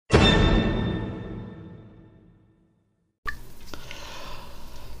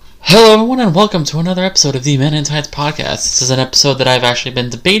Hello everyone and welcome to another episode of the Men in Tights podcast. This is an episode that I've actually been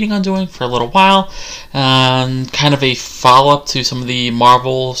debating on doing for a little while, kind of a follow-up to some of the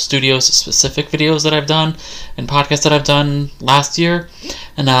Marvel Studios specific videos that I've done and podcasts that I've done last year.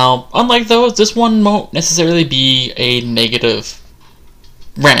 And now, unlike those, this one won't necessarily be a negative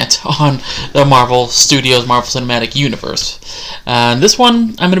rant on the Marvel Studios Marvel Cinematic Universe. This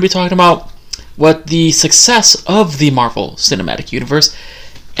one, I'm going to be talking about what the success of the Marvel Cinematic Universe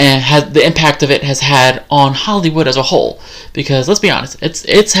and the impact of it has had on Hollywood as a whole. Because let's be honest,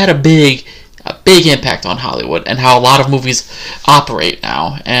 it's had a big impact on Hollywood and how a lot of movies operate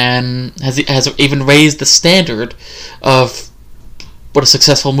now, and has even raised the standard of what a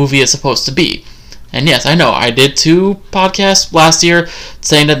successful movie is supposed to be. And yes, I know I did 2 podcasts last year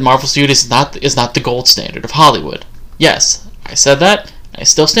saying that Marvel Studios is not the gold standard of Hollywood. Yes, I said that. I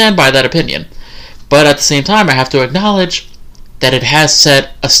still stand by that opinion. But at the same time, I have to acknowledge that it has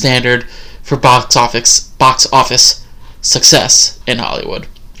set a standard for box office success in Hollywood.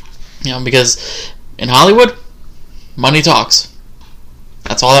 Because in Hollywood, money talks.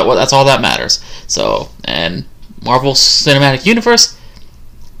 That's all that matters. So, and Marvel Cinematic Universe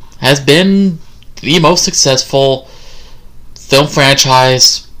has been the most successful film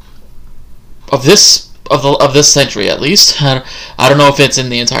franchise of this century, at least. I don't know if it's in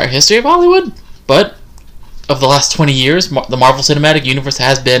the entire history of Hollywood, but of the last 20 years, the Marvel Cinematic Universe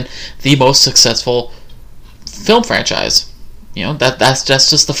has been the most successful film franchise. That's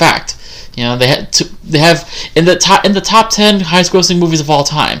just the fact. They have in the top 10 highest grossing movies of all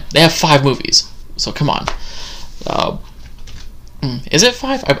time. They have 5 movies. So come on. Is it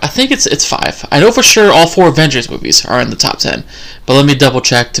 5? I think it's 5. I know for sure all 4 Avengers movies are in the top 10. But let me double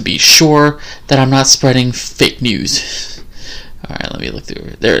check to be sure that I'm not spreading fake news. Alright, let me look through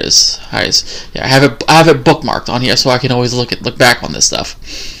it. There it is. Yeah, I have it bookmarked on here so I can always look back on this stuff.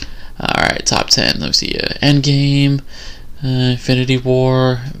 Alright, top 10. Let me see. Endgame, Infinity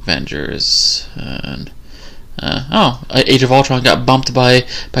War, Avengers, and Age of Ultron got bumped by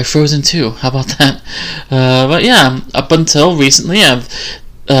Frozen 2. How about that? But yeah, up until recently,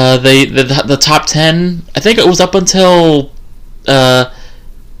 the top 10. I think it was up until the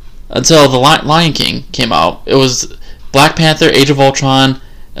Lion King came out. It was Black Panther, Age of Ultron,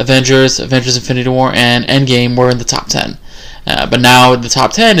 Avengers Infinity War, and Endgame were in the top 10. But now the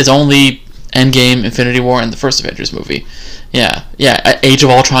top 10 is only Endgame, Infinity War, and the first Avengers movie. Yeah, Age of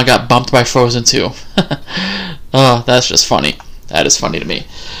Ultron got bumped by Frozen 2. Oh, that's just funny. That is funny to me.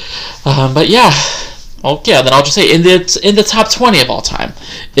 But yeah. Okay, then I'll just say in the top 20 of all time,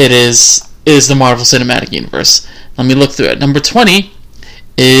 it is the Marvel Cinematic Universe. Let me look through it. Number 20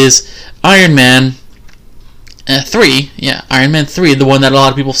 is Iron Man 3, Iron Man 3, the one that a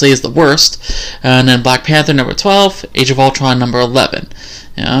lot of people say is the worst, and then Black Panther number 12, Age of Ultron number 11.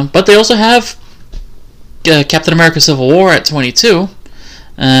 But they also have Captain America: Civil War at 22,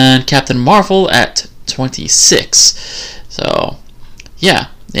 and Captain Marvel at 26. So, yeah,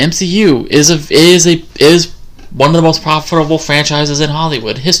 the MCU is one of the most profitable franchises in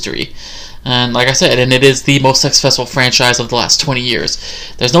Hollywood history. And like I said, it is the most successful franchise of the last 20 years.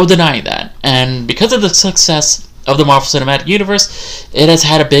 There's no denying that. And because of the success of the Marvel Cinematic Universe, it has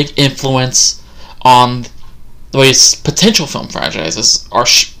had a big influence on the way potential film franchises are,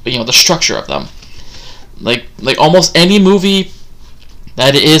 the structure of them. Like almost any movie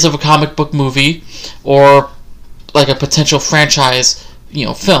that is of a comic book movie or like a potential franchise,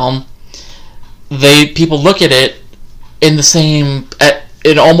 film, people look at it in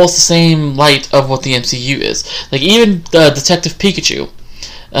almost the same light of what the MCU is. Like even Detective Pikachu,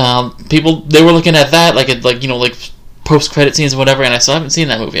 they were looking at that like post-credit scenes and whatever, and I still haven't seen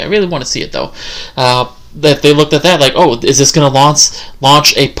that movie. I really want to see it though. That they looked at that like, oh, is this going to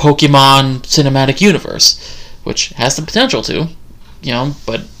launch a Pokemon cinematic universe, which has the potential to,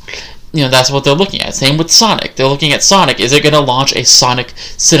 but that's what they're looking at. Same with Sonic. They're looking at Sonic. Is it going to launch a Sonic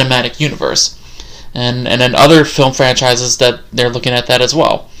cinematic universe? And then other film franchises that they're looking at that as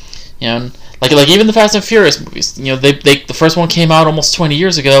well. Like even the Fast and Furious movies. The first one came out almost 20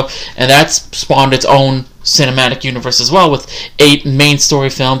 years ago, and that's spawned its own cinematic universe as well, with 8 main story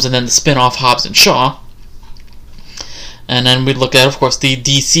films and then the spin-off Hobbs and Shaw. And then we look at, of course, the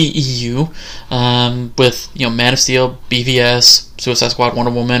DCEU with Man of Steel, BVS, Suicide Squad,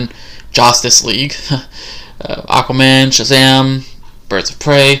 Wonder Woman, Justice League, Aquaman, Shazam, Birds of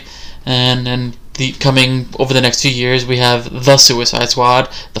Prey, and coming over the next few years, we have The Suicide Squad,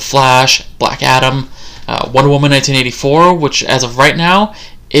 The Flash, Black Adam, Wonder Woman 1984, which as of right now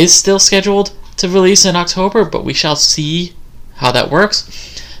is still scheduled to release in October, but we shall see how that works.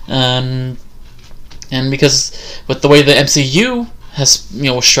 And because with the way the MCU has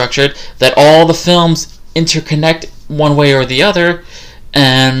was structured, that all the films interconnect one way or the other,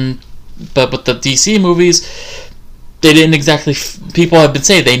 but with the DC movies, they didn't exactly. People have been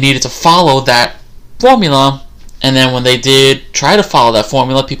saying they needed to follow that formula, and then when they did try to follow that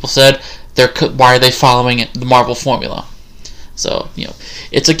formula, people said, "Why are they following the Marvel formula?" So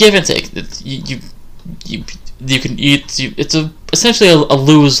it's a give and take. It's essentially a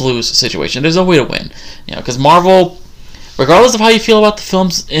lose-lose situation. There's no way to win, because Marvel, regardless of how you feel about the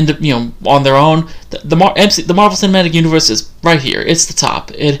films on their own, the Marvel Cinematic Universe is right here. It's the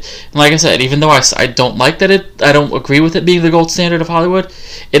top. Like I said, even though I don't like that I don't agree with it being the gold standard of Hollywood,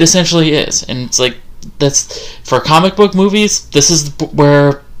 it essentially is. And it's like, that's for comic book movies, this is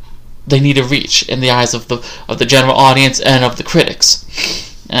where they need to reach in the eyes of the general audience and of the critics.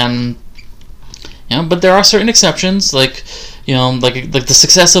 And but there are certain exceptions, like the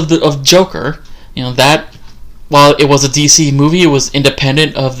success of Joker. That, while it was a DC movie, it was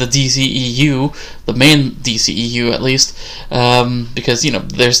independent of the DCEU, the main DCEU at least, because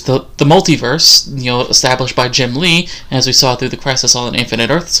there's the multiverse, established by Jim Lee, as we saw through the Crisis on Infinite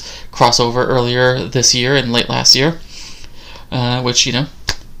Earths crossover earlier this year and late last year, which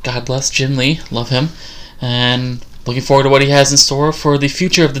God bless Jim Lee, love him, and looking forward to what he has in store for the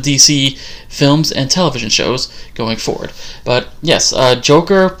future of the DC films and television shows going forward. But yes,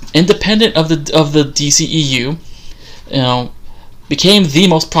 Joker, independent of the DCEU, became the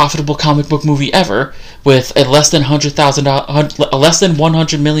most profitable comic book movie ever, with a less than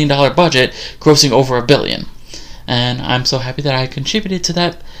 $100 million budget, grossing over $1 billion. And I'm so happy that I contributed to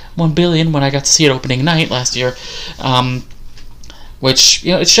that $1 billion when I got to see it opening night last year. Which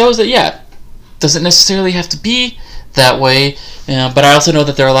it shows that doesn't necessarily have to be that way, but I also know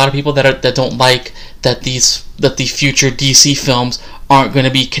that there are a lot of people that don't like that the future DC films aren't going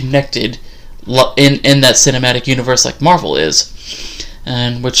to be connected in that cinematic universe like Marvel is,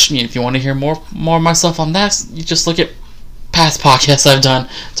 and which if you want to hear more of myself on that, you just look at past podcasts I've done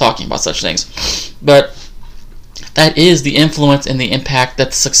talking about such things. But that is the influence and the impact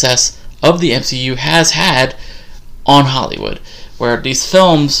that the success of the MCU has had on Hollywood, where these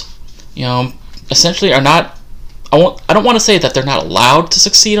films essentially are not. I don't want to say that they're not allowed to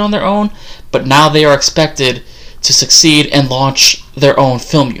succeed on their own, but now they are expected to succeed and launch their own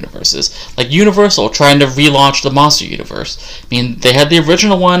film universes. Like Universal trying to relaunch the Monster Universe. I mean, they had the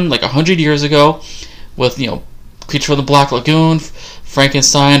original one like 100 years ago with, Creature from the Black Lagoon,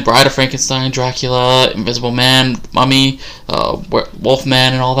 Frankenstein, Bride of Frankenstein, Dracula, Invisible Man, Mummy,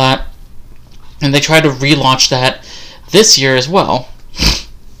 Wolfman, and all that. And they tried to relaunch that this year as well.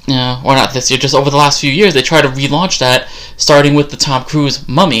 Or not this year, just over the last few years, they tried to relaunch that, starting with the Tom Cruise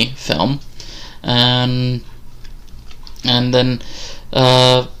Mummy film, and then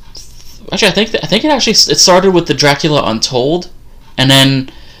actually I think it started with the Dracula Untold, and then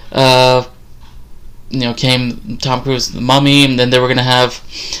came Tom Cruise the Mummy, and then they were gonna have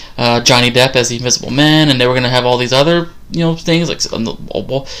Johnny Depp as the Invisible Man, and they were gonna have all these other things like I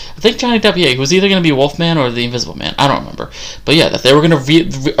think Johnny Depp, he was either going to be Wolfman or the Invisible Man. I don't remember, but that they were going to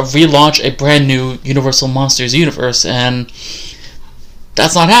relaunch a brand new Universal Monsters universe, and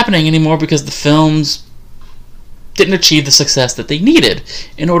that's not happening anymore because the films didn't achieve the success that they needed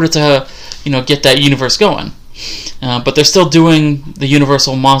in order to get that universe going. But they're still doing the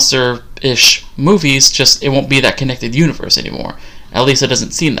Universal Monster-ish movies, just it won't be that connected universe anymore. At least it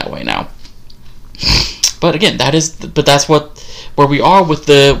doesn't seem that way now. But again, that's where we are with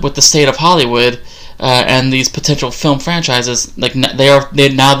the state of Hollywood and these potential film franchises. Like they are,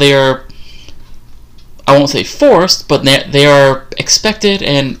 I won't say forced, but they are expected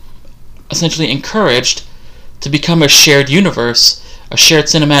and essentially encouraged to become a shared universe, a shared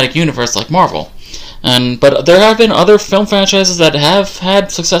cinematic universe like Marvel. But there have been other film franchises that have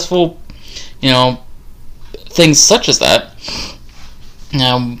had successful, things such as that.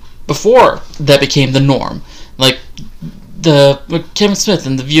 Before that became the norm, like Kevin Smith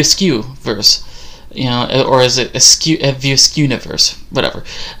and the View Askew verse, or is it a View Askew-niverse, whatever.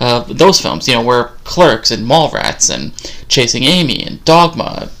 Those films, where Clerks and Mallrats and Chasing Amy and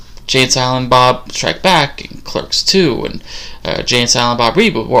Dogma, Jay and Silent Bob Strike Back and Clerks 2 and Jay and Silent Bob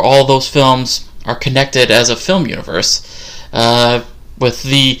Reboot, where all those films are connected as a film universe, with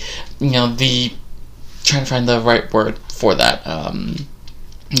the trying to find the right word for that.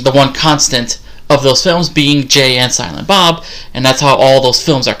 The one constant of those films being Jay and Silent Bob, and that's how all those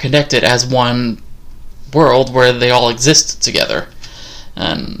films are connected as one world where they all exist together.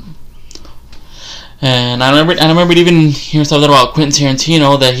 And I remember even hearing something about Quentin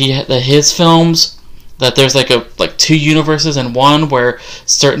Tarantino that his films, that there's like two universes in one, where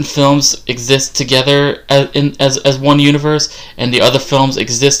certain films exist together as one universe, and the other films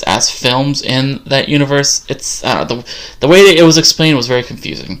exist as films in that universe. It's, I don't know, the way that it was explained was very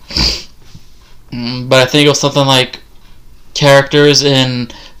confusing. But I think it was something like characters in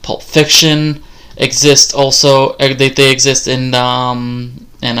Pulp Fiction exist also. They exist in the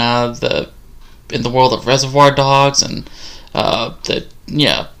world of Reservoir Dogs, and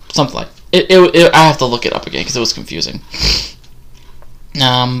something like it. I have to look it up again because it was confusing.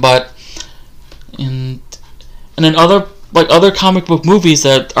 But and then other comic book movies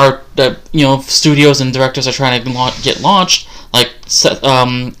that studios and directors are trying to get launched, what's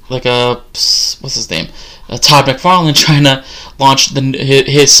his name, Todd McFarlane trying to launch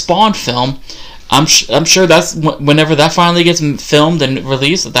his Spawn film. I'm sure that's whenever that finally gets filmed and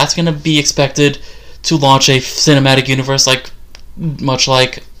released, that's going to be expected to launch a cinematic universe much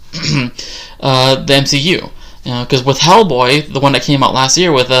like the MCU. Because with Hellboy, the one that came out last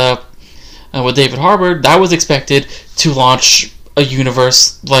year with David Harbour, that was expected to launch a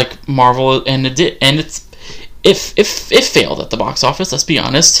universe like Marvel, and it did, and it failed at the box office. Let's be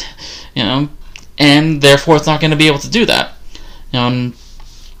honest, and therefore it's not going to be able to do that.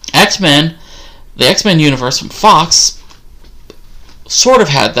 X-Men, the X-Men universe from Fox, sort of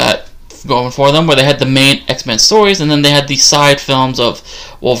had that going for them, where they had the main X-Men stories, and then they had the side films of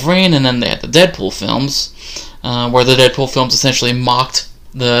Wolverine, and then they had the Deadpool films, where the Deadpool films essentially mocked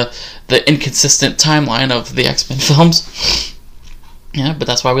the inconsistent timeline of the X-Men films. Yeah, but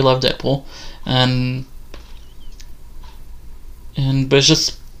that's why we love Deadpool, but it's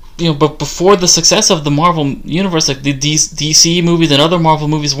just, but before the success of the Marvel universe, like the DC movies and other Marvel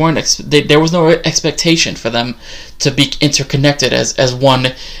movies there was no expectation for them to be interconnected as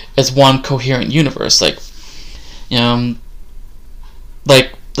one coherent universe. The Sam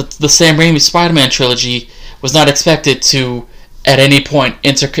Raimi Spider-Man trilogy was not expected to at any point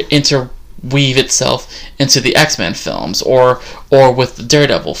interweave itself into the X-Men films, or with the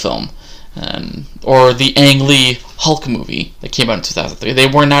Daredevil film, or the Ang Lee Hulk movie that came out in 2003. They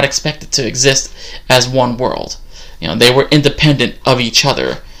were not expected to exist as one world. They were independent of each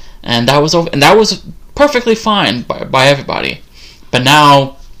other, and that was perfectly fine by everybody. But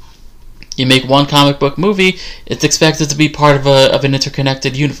now, you make one comic book movie, it's expected to be part of an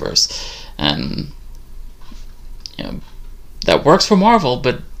interconnected universe, and that works for Marvel,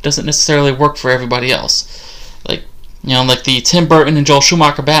 but doesn't necessarily work for everybody else. Like the Tim Burton and Joel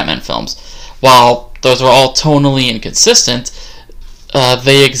Schumacher Batman films. While those are all tonally inconsistent,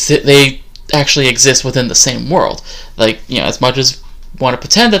 they actually exist within the same world. As much as want to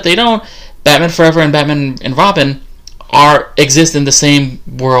pretend that they don't, Batman Forever and Batman and Robin exist in the same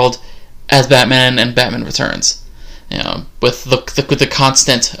world as Batman and Batman Returns. With the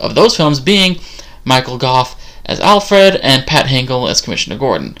constant of those films being Michael Gough as Alfred and Pat Hingle as Commissioner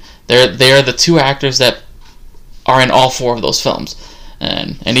Gordon. They are the two actors that are in all four of those films.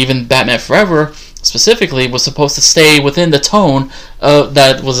 And even Batman Forever specifically was supposed to stay within the tone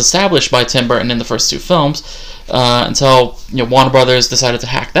that was established by Tim Burton in the first two films, until Warner Brothers decided to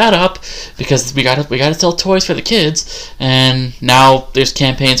hack that up, because we gotta sell toys for the kids. And now there's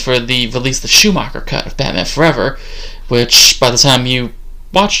campaigns for release the Schumacher cut of Batman Forever, which by the time you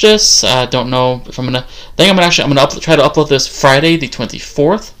watch this, I don't know if I'm gonna try to upload this Friday the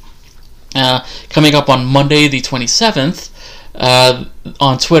 24th. Coming up on Monday the 27th.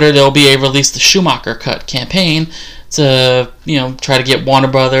 On Twitter, there'll be a Release the Schumacher Cut campaign to try to get Warner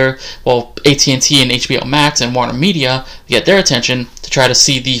Brother, AT&T and HBO Max and Warner Media to get their attention to try to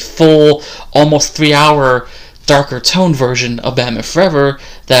see the full, almost 3-hour darker tone version of Batman Forever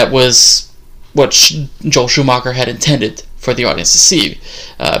that was what Joel Schumacher had intended for the audience to see.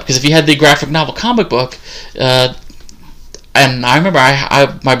 Because if you had the graphic novel comic book, and I remember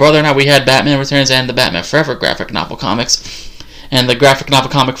my brother and I, we had Batman Returns and the Batman Forever graphic novel comics. And the graphic novel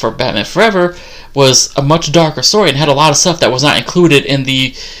comic for Batman Forever was a much darker story and had a lot of stuff that was not included in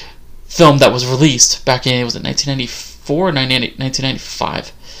the film that was released back in, was it 1994 or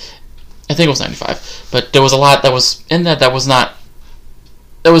 1995? I think it was 95. But there was a lot that was in that was not...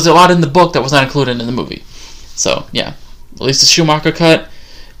 There was a lot in the book that was not included in the movie. So, yeah. Release the Schumacher cut.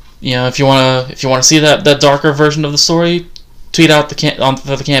 If you wanna see that darker version of the story, tweet out the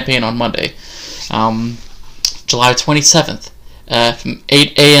campaign on Monday, July 27th. From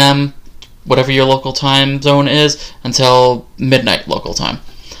 8 a.m., whatever your local time zone is, until midnight local time.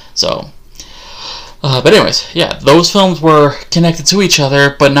 So, but anyways, yeah, those films were connected to each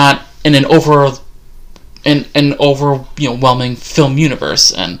other, but not in an overwhelming film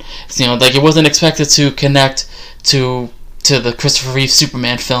universe. And it wasn't expected to connect to to the Christopher Reeve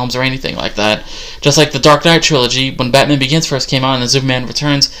Superman films or anything like that. Just like the Dark Knight trilogy, when Batman Begins first came out and then Superman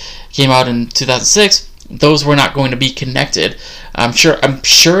Returns came out in 2006, those were not going to be connected. I'm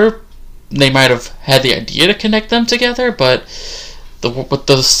sure they might have had the idea to connect them together, but the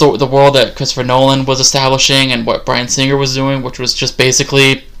world that Christopher Nolan was establishing and what Bryan Singer was doing, which was just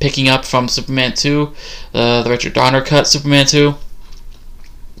basically picking up from Superman 2, the Richard Donner cut Superman 2,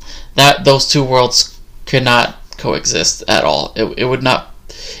 that those two worlds could not coexist at all. It would not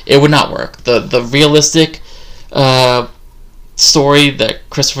work. The realistic story that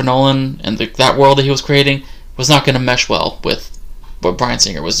Christopher Nolan and that world that he was creating was not going to mesh well with what Bryan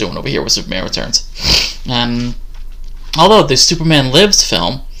Singer was doing over here with Superman Returns. And although the Superman Lives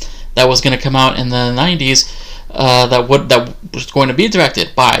film that was going to come out in the 90s, that was going to be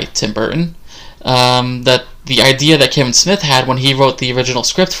directed by Tim Burton, that the idea that Kevin Smith had when he wrote the original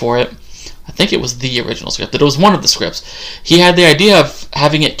script for it, I think it was the original script, it was one of the scripts, he had the idea of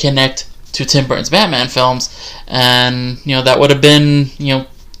having it connect to Tim Burton's Batman films, and that would have been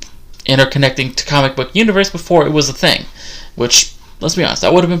interconnecting to comic book universe before it was a thing, which, let's be honest,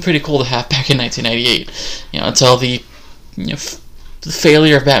 that would have been pretty cool to have back in 1998, until the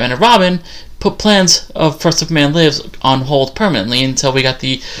failure of Batman and Robin put plans for Superman Lives on hold permanently until we got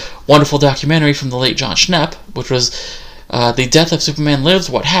the wonderful documentary from the late John Schnepp, which was The Death of Superman Lives,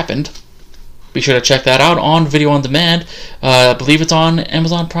 What Happened. Be sure to check that out on video on demand. I believe it's on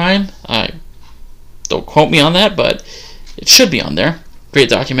Amazon Prime. Don't quote me on that, but it should be on there. Great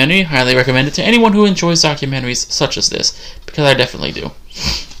documentary. Highly recommend it to anyone who enjoys documentaries such as this, because I definitely do.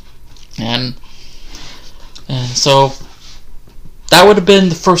 And so that would have been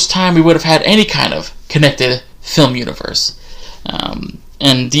the first time we would have had any kind of connected film universe.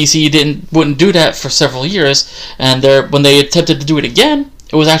 And DC wouldn't do that for several years. And when they attempted to do it again,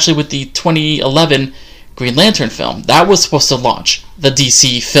 it was actually with the 2011 Green Lantern film. That was supposed to launch the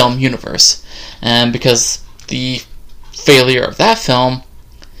DC film universe. And because the failure of that film,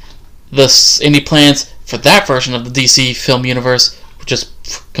 any plans for that version of the DC film universe were just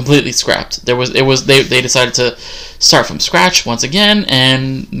completely scrapped. They decided to start from scratch once again,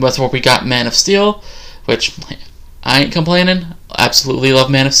 and that's where we got Man of Steel, which I ain't complaining. Absolutely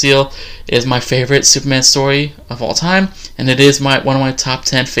love Man of Steel. It is my favorite Superman story of all time, and it is one of my top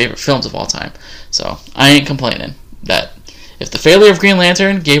 10 favorite films of all time. So I ain't complaining. That if the failure of Green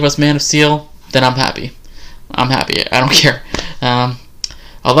Lantern gave us Man of Steel, then I'm happy. I'm happy. I don't care.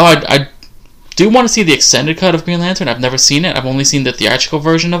 Although I do want to see the extended cut of Green Lantern. I've never seen it. I've only seen the theatrical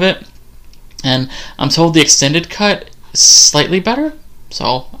version of it, and I'm told the extended cut is slightly better.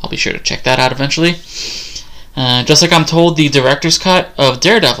 So I'll be sure to check that out eventually. Just like I'm told the director's cut of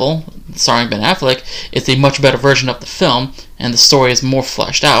Daredevil, starring Ben Affleck, is a much better version of the film, and the story is more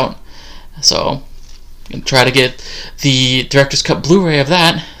fleshed out. So I'm going to try to get the director's cut Blu-ray of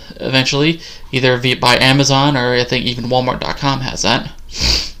that eventually, either by Amazon or I think even Walmart.com has that.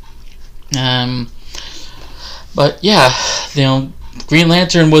 But yeah, Green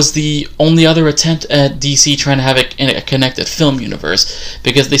Lantern was the only other attempt at DC trying to have a connected film universe,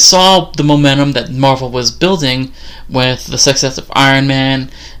 because they saw the momentum that Marvel was building with the success of Iron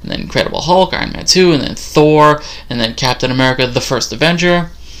Man, and then Incredible Hulk, Iron Man 2, and then Thor, and then Captain America, the First Avenger.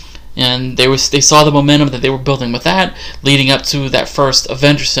 And they saw the momentum that they were building with that, leading up to that first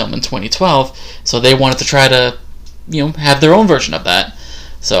Avengers film in 2012, so they wanted to try to, have their own version of that.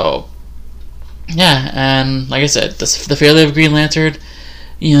 So yeah, and like I said, the failure of Green Lantern,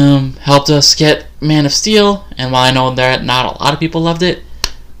 helped us get Man of Steel, and while I know that not a lot of people loved it,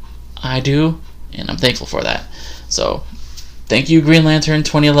 I do, and I'm thankful for that. So, thank you, Green Lantern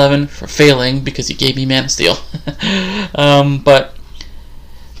 2011, for failing, because you gave me Man of Steel. But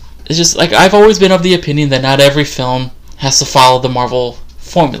it's just, like, I've always been of the opinion that not every film has to follow the Marvel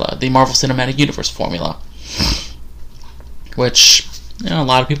formula, the Marvel Cinematic Universe formula. Which, a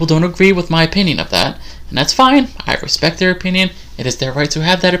lot of people don't agree with my opinion of that, and that's fine. I respect their opinion. It is their right to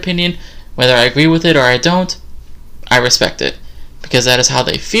have that opinion. Whether I agree with it or I don't, I respect it, because that is how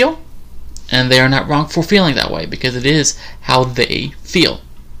they feel, and they are not wrong for feeling that way, because it is how they feel.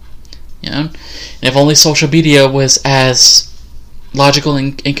 And if only social media was as logical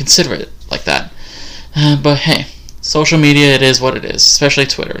and considerate like that. But hey, social media, it is what it is, especially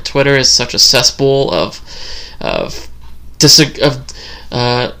Twitter. Twitter is such a cesspool of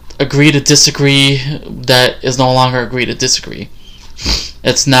agree to disagree that is no longer agree to disagree.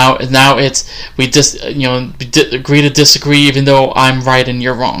 It's now we agree to disagree even though I'm right and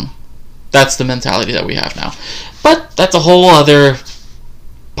you're wrong. That's the mentality that we have now. But that's a whole other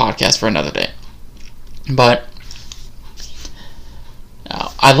podcast for another day. But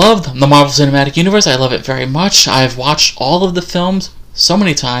I love the Marvel Cinematic Universe. I love it very much. I've watched all of the films so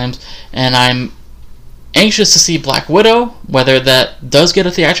many times, and I'm anxious to see Black Widow, whether that does get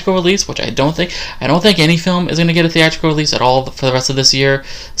a theatrical release, which I don't think. I don't think any film is going to get a theatrical release at all for the rest of this year.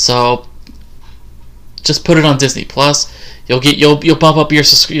 So just put it on Disney Plus. You'll bump up your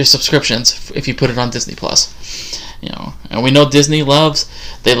subscriptions if you put it on Disney Plus. And we know Disney loves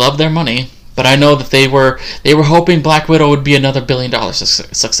their money, but I know that they were hoping Black Widow would be another $1 billion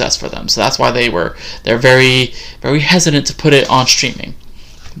success for them. So that's why they're very, very hesitant to put it on streaming.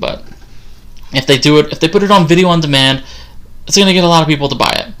 But if they put it on video on demand, it's going to get a lot of people to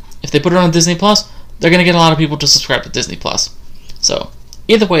buy it. If they put it on Disney Plus, they're going to get a lot of people to subscribe to Disney Plus. So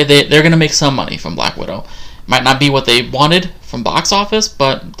either way, they're going to make some money from Black Widow. Might not be what they wanted from box office,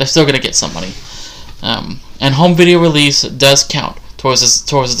 but they're still going to get some money. And home video release does count towards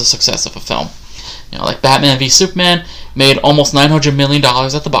the success of a film. Like Batman v Superman made almost $900 million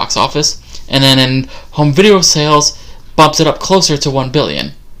at the box office, and then in home video sales bumps it up closer to $1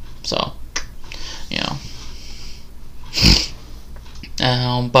 billion. So,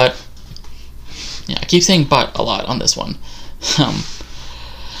 but I keep saying "but" a lot on this one.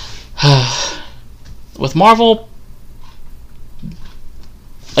 With Marvel,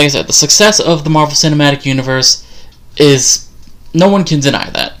 like I said, the success of the Marvel Cinematic Universe is, no one can deny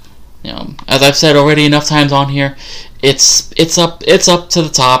that. As I've said already enough times on here, it's up to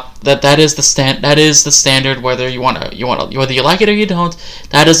the top. That is the standard. Whether you like it or you don't,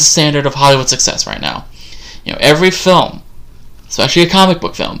 that is the standard of Hollywood success right now. Every film, especially a comic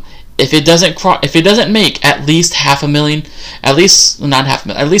book film, if it doesn't make at least $500 million,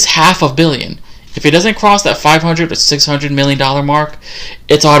 if it doesn't cross that $500 or $600 million mark,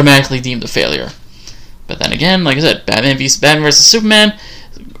 it's automatically deemed a failure. But then again, like I said, Batman vs Superman,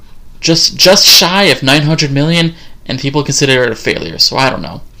 just shy of $900 million, and people consider it a failure. So I don't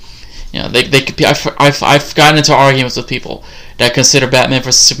know. I've gotten into arguments with people that consider Batman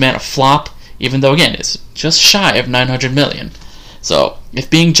vs Superman a flop, even though again it's just shy of $900 million. So if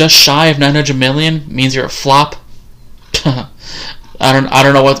being just shy of $900 million means you're a flop, I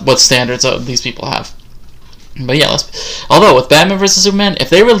don't know what standards these people have. But yeah, although with Batman vs Superman,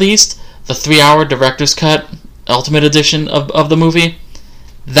 if they released the 3-hour director's cut Ultimate Edition of the movie,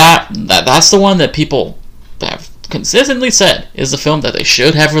 that's the one that people have consistently said is the film that they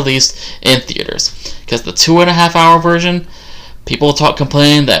should have released in theaters. Because the 2.5-hour version, people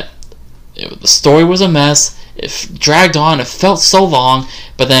complaining that the story was a mess. It dragged on. It felt so long.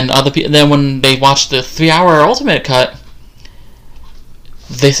 But then when they watched the 3-hour Ultimate cut,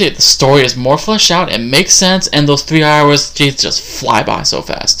 they say the story is more fleshed out, it makes sense, and those 3 hours just fly by so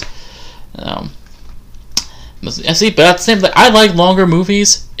fast. See, but at the same time, I like longer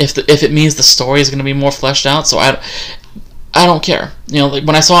movies if it means the story is going to be more fleshed out. So I don't care. Like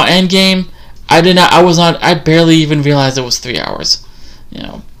when I saw Endgame, I barely even realized it was 3 hours.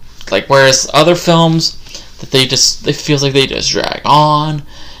 Like whereas other films that it feels like they just drag on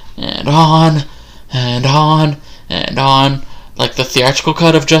and on and on and on. Like the theatrical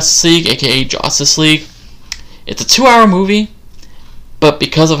cut of Justice League, aka Justice League, it's a 2-hour movie, but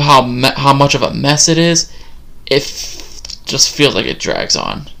because of how much of a mess it is, it just feels like it drags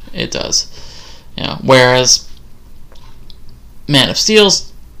on. It does. Whereas Man of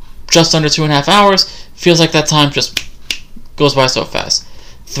Steel's just under 2.5 hours, feels like that time just goes by so fast.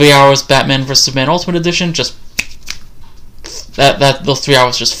 3 hours Batman vs Superman Ultimate Edition, just those 3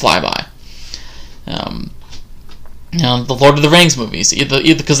 hours just fly by. The Lord of the Rings movies, either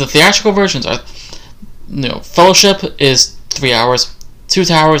because the theatrical versions are, Fellowship is 3 hours, Two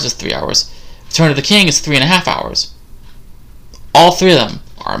Towers is 3 hours, Return of the King is 3.5 hours. All three of them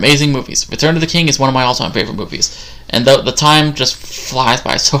are amazing movies. Return of the King is one of my all-time favorite movies, and the time just flies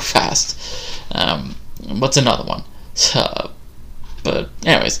by so fast. What's another one? But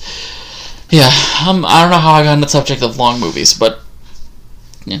anyways, yeah, I don't know how I got on the subject of long movies, but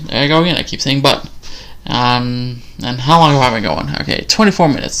yeah, there I go again. I keep saying but. And how long have I been going? Okay, 24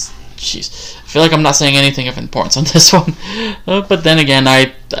 minutes. Jeez, I feel like I'm not saying anything of importance on this one. But then again,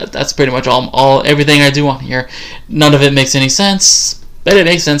 that's pretty much everything I do on here. None of it makes any sense, but it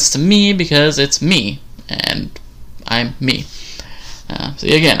makes sense to me because it's me, and I'm me. So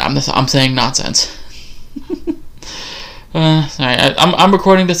again, I'm saying nonsense. Sorry, I'm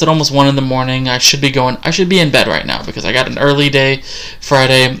recording this at almost 1 a.m. I should be in bed right now because I got an early day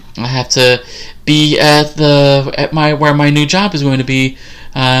Friday. I have to be where my new job is going to be.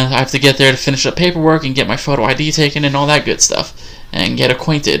 I have to get there to finish up paperwork and get my photo ID taken and all that good stuff, and get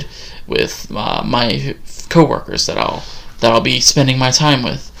acquainted with my coworkers that I'll be spending my time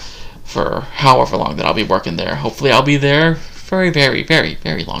with for however long that I'll be working there. Hopefully, I'll be there very, very, very,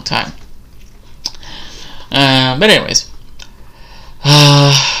 very long time. But anyways,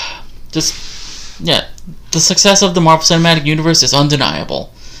 the success of the Marvel Cinematic Universe is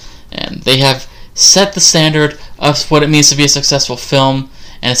undeniable, and they have set the standard of what it means to be a successful film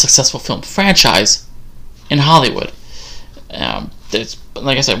and a successful film franchise in Hollywood.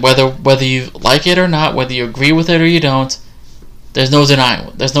 Like I said, whether you like it or not, whether you agree with it or you don't, there's no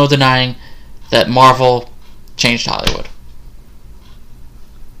denying that Marvel changed Hollywood.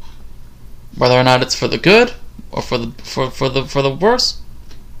 Whether or not it's for the good or for the worse,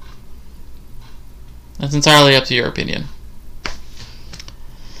 that's entirely up to your opinion.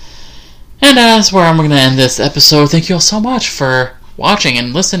 And that's where I'm going to end this episode. Thank you all so much for watching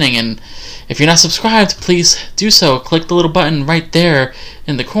and listening, and if you're not subscribed, please do so. Click the little button right there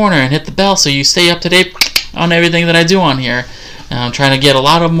in the corner and hit the bell so you stay up to date on everything that I do on here. I'm trying to get a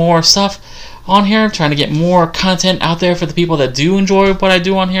lot of more stuff on here. I'm trying to get more content out there for the people that do enjoy what I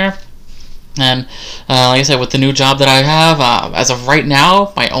do on here. And like I said, with the new job that I have, as of right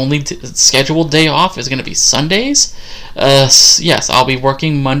now, my only scheduled day off is going to be Sundays. Yes, I'll be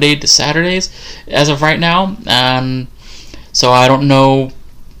working Monday to Saturdays as of right now. So I don't know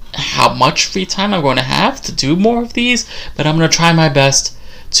how much free time I'm going to have to do more of these, but I'm going to try my best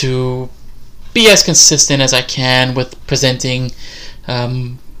to be as consistent as I can with presenting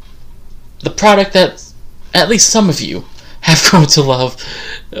the product that at least some of you have grown to love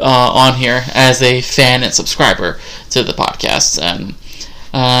on here as a fan and subscriber to the podcast.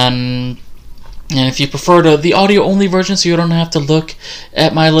 And if you prefer the audio-only version so you don't have to look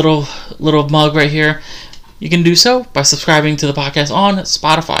at my little mug right here, you can do so by subscribing to the podcast on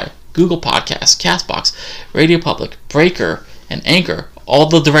Spotify, Google Podcasts, CastBox, Radio Public, Breaker, and Anchor. All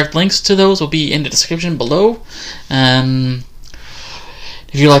the direct links to those will be in the description below. If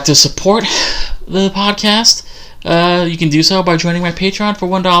you'd like to support the podcast, you can do so by joining my Patreon for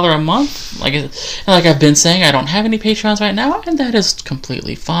 $1 a month. Like I've been saying, I don't have any Patreons right now, and that is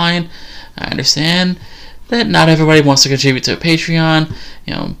completely fine. I understand that not everybody wants to contribute to a Patreon.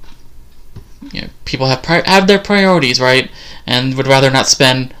 People have their priorities, right? And would rather not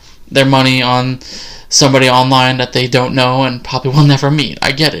spend their money on somebody online that they don't know and probably will never meet.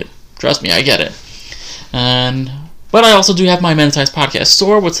 I get it. Trust me, I get it. But I also do have my monetized podcast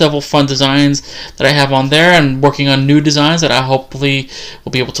store with several fun designs that I have on there, and working on new designs that I hopefully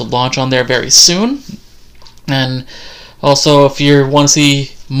will be able to launch on there very soon. And also, if you want to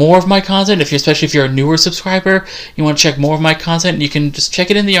see more of my content, especially if you're a newer subscriber, you want to check more of my content, you can just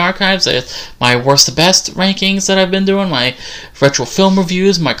check it in the archives. My worst to best rankings that I've been doing, my retro film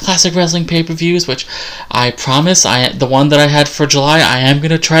reviews, my classic wrestling pay-per-views, which I promise, the one that I had for July, I am going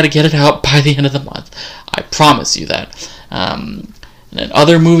to try to get it out by the end of the month. I promise you that. And then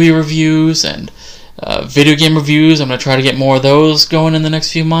other movie reviews and video game reviews, I'm going to try to get more of those going in the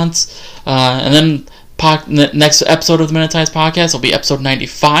next few months. And then the next episode of the Monetized Podcast will be episode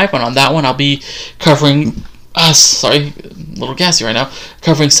 95, and on that one I'll be covering, little gassy right now,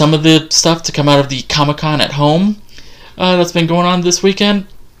 covering some of the stuff to come out of the Comic-Con at Home that's been going on this weekend.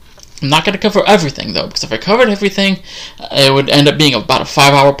 I'm not going to cover everything, though, because if I covered everything, it would end up being about a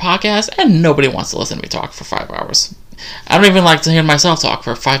 5-hour podcast, and nobody wants to listen to me talk for 5 hours. I don't even like to hear myself talk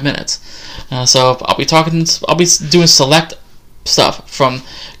for 5 minutes. So I'll be doing select stuff from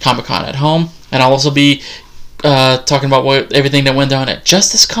Comic-Con at Home, and I'll also be talking about everything that went down at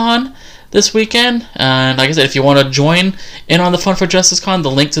JusticeCon this weekend. And like I said, if you want to join in on the fun for JusticeCon,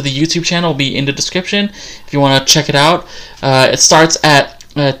 the link to the YouTube channel will be in the description. If you want to check it out, it starts at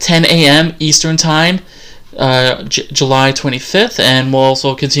 10 a.m. Eastern Time, July 25th, and will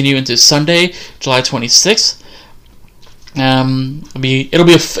also continue into Sunday, July 26th.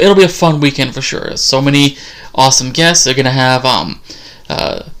 It'll be a fun weekend for sure. So many awesome guests. They're gonna have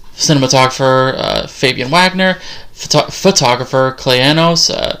cinematographer Fabian Wagner, photographer Clay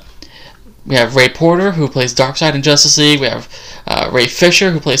Anos. We have Ray Porter, who plays Darkseid in Justice League. We have Ray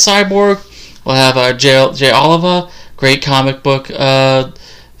Fisher, who plays Cyborg. We'll have Jay Oliva, great comic book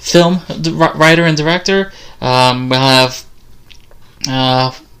film writer and director. We'll have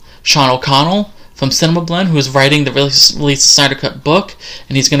Sean O'Connell from Cinema Blend, who is writing the release Snyder Cut book,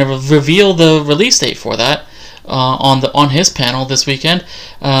 and he's going to reveal the release date for that on his panel this weekend.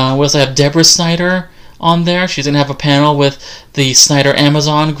 We also have Deborah Snyder on there. She's going to have a panel with the Snyder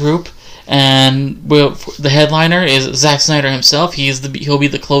Amazon group, and the headliner is Zack Snyder himself. He'll be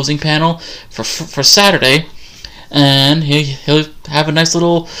the closing panel for Saturday, and he'll have a nice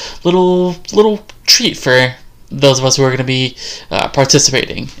little treat for those of us who are going to be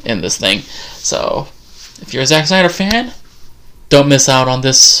participating in this thing. So, if you're a Zack Snyder fan, don't miss out on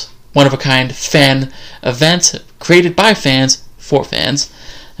this one-of-a-kind fan event. created by fans for fans.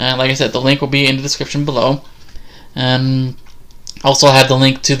 And like I said, the link will be in the description below. And also I have the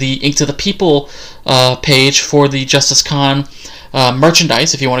link to the Ink to the People page for the Justice Con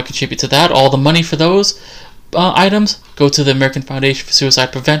merchandise if you want to contribute to that. All the money for those items go to the American Foundation for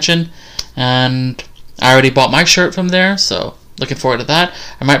Suicide Prevention. And I already bought my shirt from there, so looking forward to that.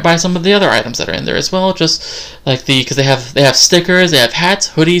 I might buy some of the other items that are in there as well, just like because they have stickers, they have hats,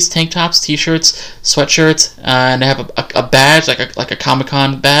 hoodies, tank tops, t-shirts, sweatshirts, and they have a badge like a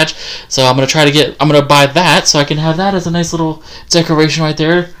Comic-Con badge. So I'm gonna buy that so I can have that as a nice little decoration right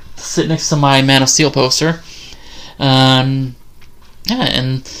there, to sit next to my Man of Steel poster. And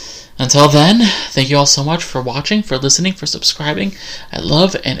until then, thank you all so much for watching, for listening, for subscribing. I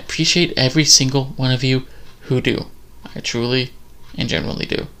love and appreciate every single one of you who do. I truly and genuinely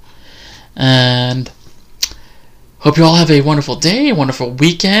do. And hope you all have a wonderful day, a wonderful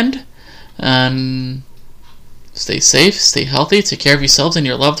weekend. And stay safe, stay healthy, take care of yourselves and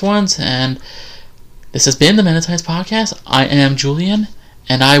your loved ones. And this has been the Men of Times Podcast. I am Julian,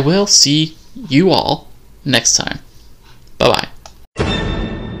 and I will see you all next time. Bye-bye.